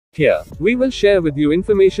Here, we will share with you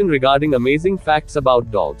information regarding amazing facts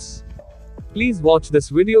about dogs. Please watch this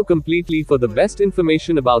video completely for the best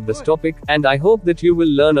information about this topic, and I hope that you will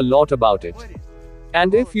learn a lot about it.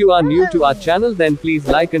 And if you are new to our channel, then please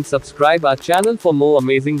like and subscribe our channel for more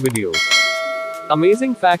amazing videos.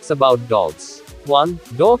 Amazing facts about dogs. 1.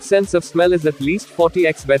 Dog's sense of smell is at least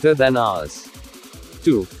 40x better than ours.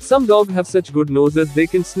 2. Some dogs have such good noses they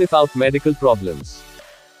can sniff out medical problems.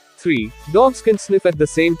 3. Dogs can sniff at the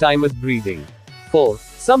same time as breathing. 4.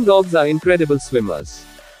 Some dogs are incredible swimmers.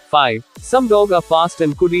 5. Some dogs are fast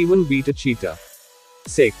and could even beat a cheetah.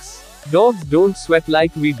 6. Dogs don't sweat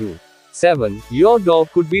like we do. 7. Your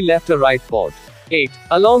dog could be left a right pawed. 8.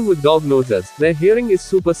 Along with dog noses, their hearing is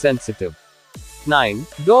super sensitive. 9.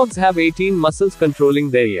 Dogs have 18 muscles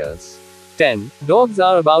controlling their ears. 10. Dogs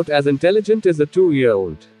are about as intelligent as a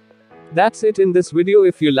 2-year-old. That's it in this video.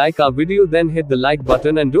 If you like our video, then hit the like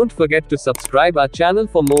button and don't forget to subscribe our channel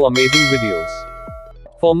for more amazing videos.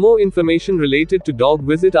 For more information related to dog,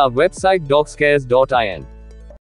 visit our website dogscares.in.